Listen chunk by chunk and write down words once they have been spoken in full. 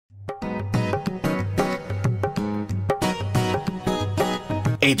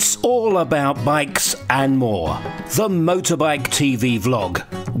It's all about bikes and more. The Motorbike TV vlog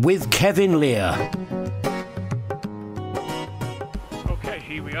with Kevin Lear. Okay,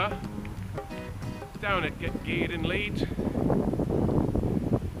 here we are, down at GetGeared in Leeds,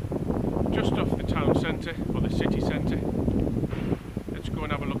 just off the town centre, or the city centre. Let's go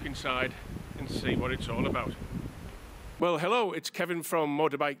and have a look inside and see what it's all about. Well, hello, it's Kevin from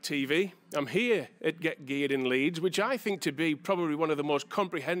MotorBikeTV. I'm here at GetGeared in Leeds, which I think to be probably one of the most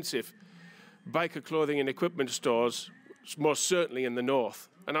comprehensive biker clothing and equipment stores, most certainly in the north.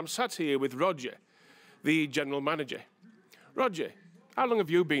 And I'm sat here with Roger, the general manager. Roger, how long have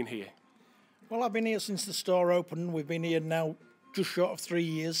you been here? Well, I've been here since the store opened. We've been here now just short of 3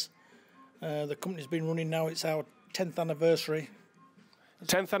 years. The company's been running now, it's our 10th anniversary.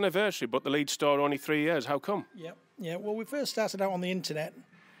 10th anniversary, but the Leeds store only 3 years. How come? Yeah. Well, we first started out on the internet,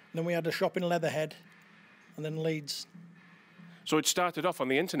 then we had a shop in Leatherhead, and then Leeds. So it started off on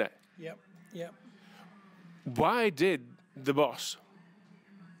the internet? Yep. Why did the boss,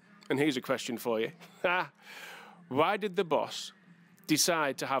 and here's a question for you, why did the boss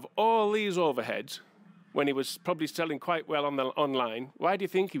decide to have all these overheads when he was probably selling quite well on the online? Why do you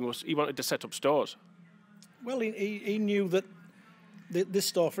think he wanted to set up stores? Well, he knew that this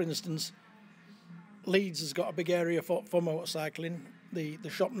store, for instance, Leeds has got a big area for motorcycling. The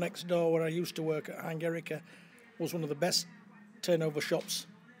shop next door where I used to work at Hungarica was one of the best turnover shops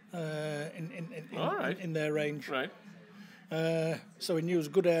in their range. Right. So he knew it was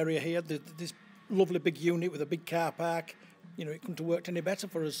a good area here. This lovely big unit with a big car park. You know, it couldn't have worked any better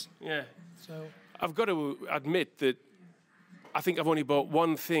for us. Yeah. So I've got to admit that I think I've only bought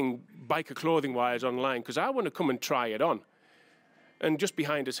one thing biker clothing-wise online because I want to come and try it on. And just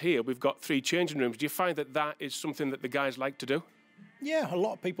behind us here, we've got 3 changing rooms. Do you find that that is something that the guys like to do? yeah, a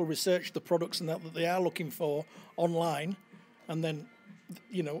lot of people research the products and that they are looking for online, and then,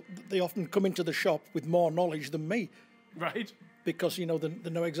 you know, they often come into the shop with more knowledge than me. Right. Because, you know, they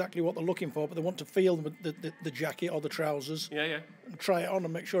know exactly what they're looking for, but they want to feel the jacket or the trousers. Yeah. And try it on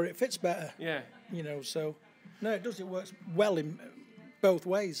and make sure it fits better. Yeah. You know, so, no, it does. It works well in both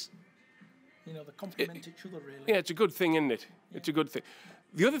ways. You know, they complement each other, really. Yeah, it's a good thing, isn't it? Yeah. It's a good thing.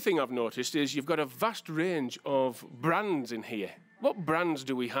 The other thing I've noticed is you've got a vast range of brands in here. What brands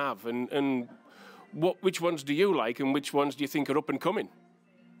do we have, and which ones do you like, and which ones do you think are up and coming?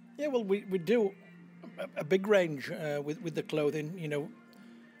 Yeah, well, we do a big range with the clothing. You know,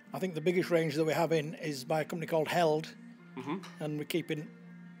 I think the biggest range that we have in is by a company called Held, and we're keeping.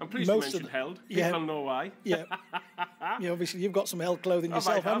 I'm pleased you mentioned Held. People know why. Yeah. Yeah, obviously you've got some Held clothing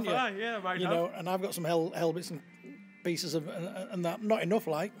yourself, haven't you? Yeah, I might have. You know, and I've got some Held bits and pieces of, and that, not enough,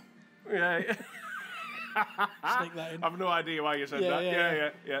 like. Yeah. Sneak that in. I've no idea why you said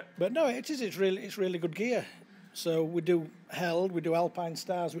that. Yeah. But no, it's really good gear. So we do Held, we do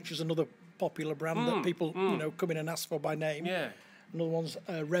Alpinestars, which is another popular brand that people you know come in and ask for by name. Yeah. Another one's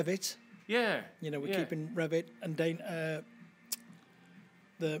REV'IT. Yeah. You know, we're keeping REV'IT and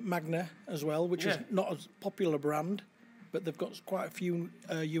the Magna as well, which is not a popular brand, but they've got quite a few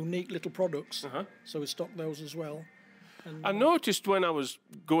unique little products. So we stock those as well. And, I noticed when I was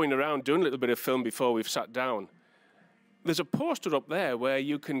going around doing a little bit of film before we've sat down, there's a poster up there where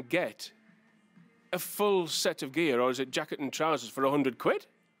you can get a full set of gear, or is it jacket and trousers for £100?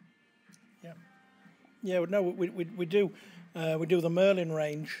 Yeah. No, we do the Merlin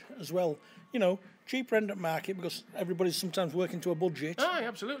range as well. You know, cheaper end of market because everybody's sometimes working to a budget. Aye,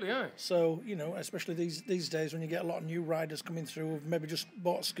 absolutely, aye. So, you know, especially these days when you get a lot of new riders coming through who've maybe just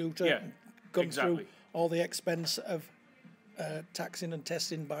bought a scooter and gone through all the expense of taxing and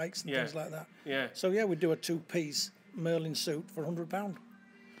testing bikes and things like that. Yeah. So, yeah, we do a 2-piece Merlin suit for £100.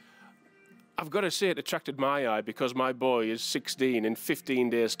 I've got to say it attracted my eye because my boy is 16 in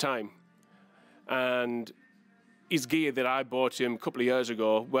 15 days' time. And his gear that I bought him a couple of years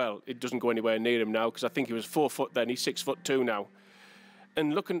ago, well, it doesn't go anywhere near him now because I think he was 4 foot then, he's 6'2" now.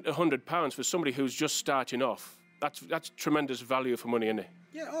 And looking at £100 for somebody who's just starting off, that's tremendous value for money, isn't it?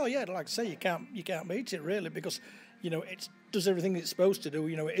 Yeah, like I say, you can't beat it really because, you know, it does everything it's supposed to do.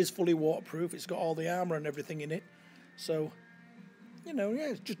 You know, it is fully waterproof, it's got all the armour and everything in it. So, you know,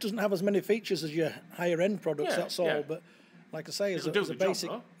 it just doesn't have as many features as your higher end products, that's all. But like I say, as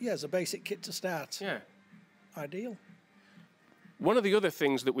a basic kit to start. Yeah. Ideal. One of the other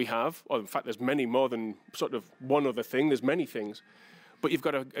things that we have, or in fact there's many more than sort of one other thing, there's many things, but you've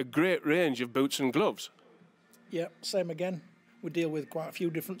got a great range of boots and gloves. Yeah, same again. We deal with quite a few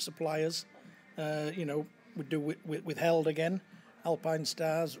different suppliers. You know, we do with Held again,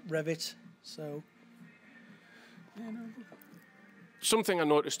 Alpinestars, REV'IT, so... You know. Something I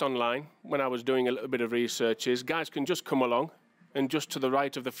noticed online when I was doing a little bit of research is guys can just come along and just to the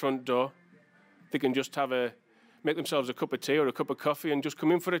right of the front door, they can just make themselves a cup of tea or a cup of coffee and just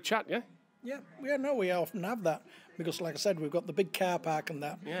come in for a chat, yeah? Yeah, no, we often have that because, like I said, we've got the big car park and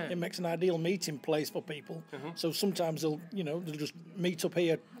that. Yeah. It makes an ideal meeting place for people. So sometimes they'll just meet up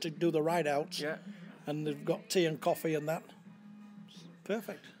here to do the ride outs. Yeah. And they've got tea and coffee and that.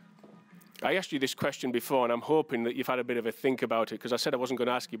 Perfect. I asked you this question before, and I'm hoping that you've had a bit of a think about it, because I said I wasn't going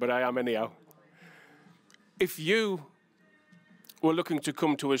to ask you, but I am anyhow. If you were looking to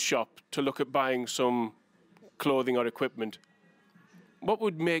come to a shop to look at buying some clothing or equipment, what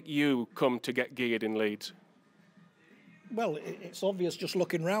would make you come to GetGeared in Leeds? Well, it's obvious just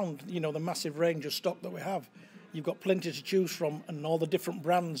looking round, the massive range of stock that we have. You've got plenty to choose from and all the different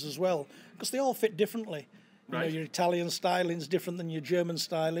brands as well, because they all fit differently. Right. Your Italian styling is different than your German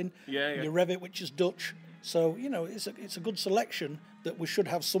styling. Yeah. Your REV'IT, which is Dutch. So, it's a good selection that we should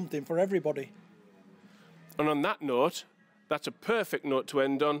have something for everybody. And on that note, that's a perfect note to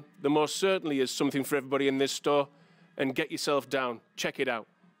end on. There most certainly is something for everybody in this store. And get yourself down. Check it out.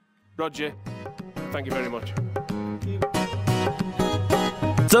 Roger, thank you very much.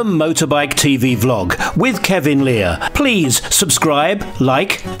 The Motorbike TV vlog with Kevin Lear. Please subscribe,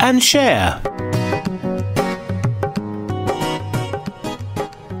 like and share.